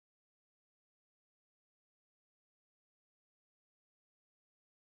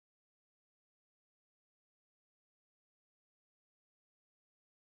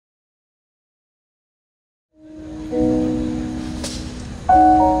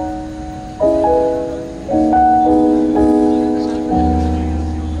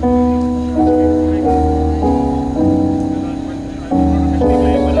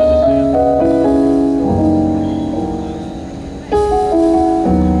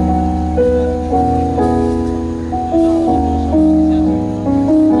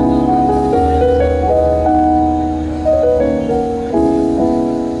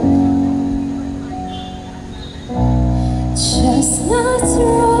Chestnuts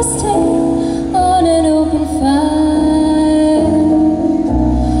roasting on an open fire,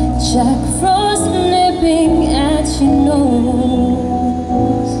 Jack Frost nipping at your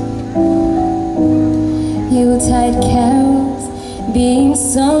nose, Yuletide carols being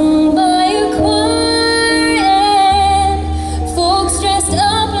sung by a choir, and folks dressed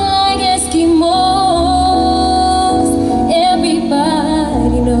up like Eskimos.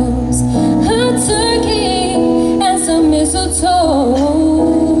 Everybody knows a turkey and some mistletoe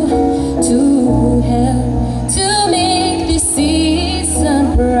to help to make the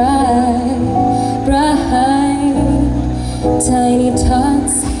season bright, bright. Tiny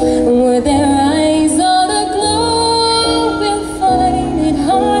tots with their eyes all aglow will find it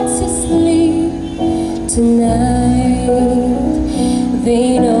hard to sleep tonight.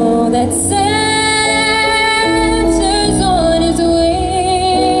 They know that Santa's on his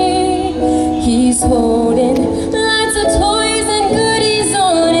way. He's holding lots of toys and goodies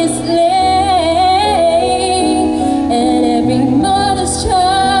on his sleigh, and every mother's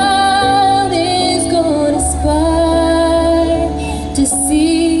child is gonna spy to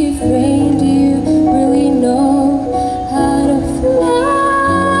see if reindeer really know how to fly.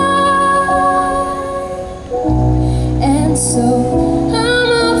 And so I'm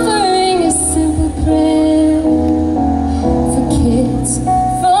offering a simple prayer for kids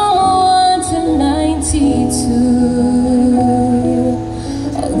from 1 to 92.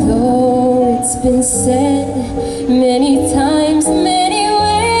 Although it's been said many times, many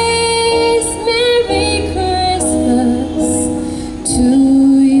ways, Merry Christmas to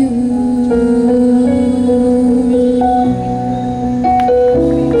you.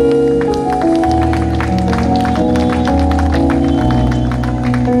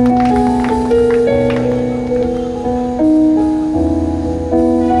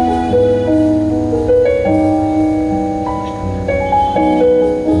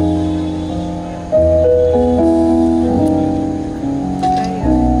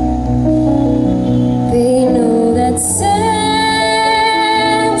 They know that Santa's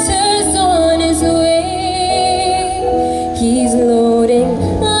on his way. He's loading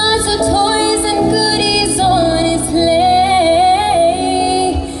lots of toys and goodies on his sleigh,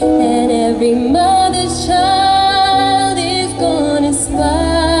 and every mother's child is gonna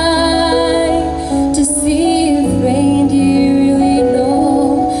spy to see if reindeer really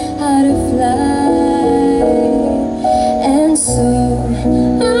know how to fly. And so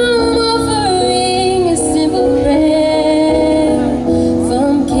I'm offering a simple prayer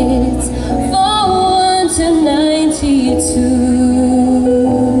from kids from 1 to 92.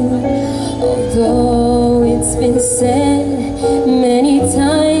 Although it's been said many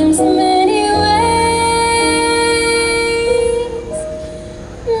times, many ways,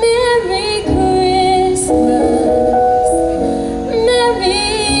 Merry Christmas,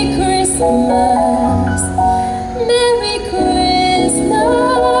 Merry Christmas, Merry Christmas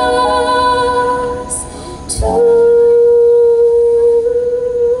to you.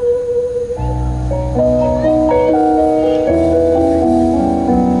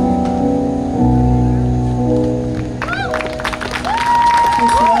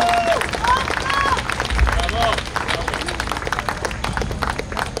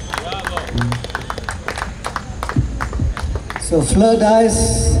 So Fleur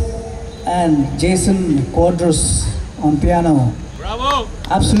Dice and Jason Quadros on piano. Bravo!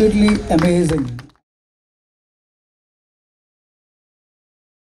 Absolutely amazing.